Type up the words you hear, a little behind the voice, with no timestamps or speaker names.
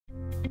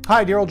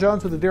Hi, Daryl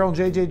Jones with the Daryl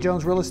and JJ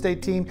Jones Real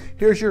Estate Team.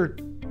 Here's your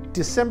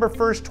December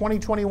 1st,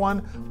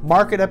 2021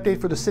 market update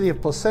for the city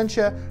of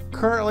Placentia.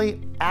 Currently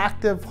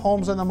active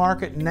homes on the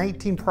market,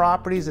 19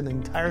 properties in the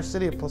entire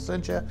city of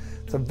Placentia.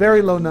 It's a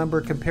very low number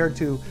compared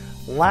to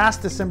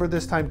last December,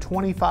 this time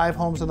 25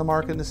 homes on the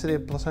market in the city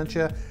of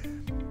Placentia.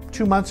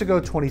 2 months ago,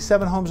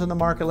 27 homes on the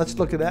market. Let's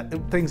look at that,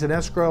 things in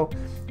escrow.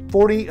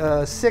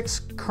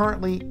 46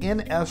 currently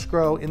in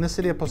escrow in the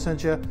city of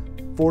Placentia,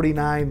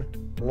 49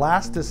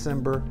 last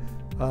December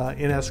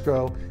in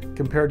escrow,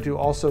 compared to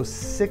also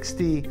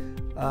 60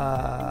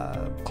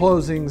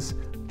 closings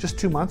just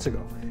 2 months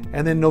ago.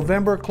 And then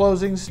November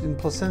closings in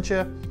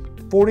Placentia,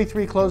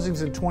 43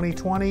 closings in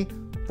 2020,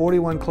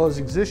 41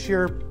 closings this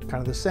year, kind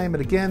of the same.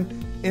 But again,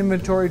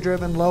 inventory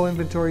driven, low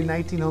inventory,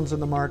 19 homes on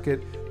the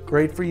market.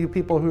 Great for you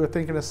people who are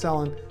thinking of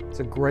selling.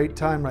 It's a great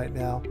time right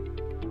now.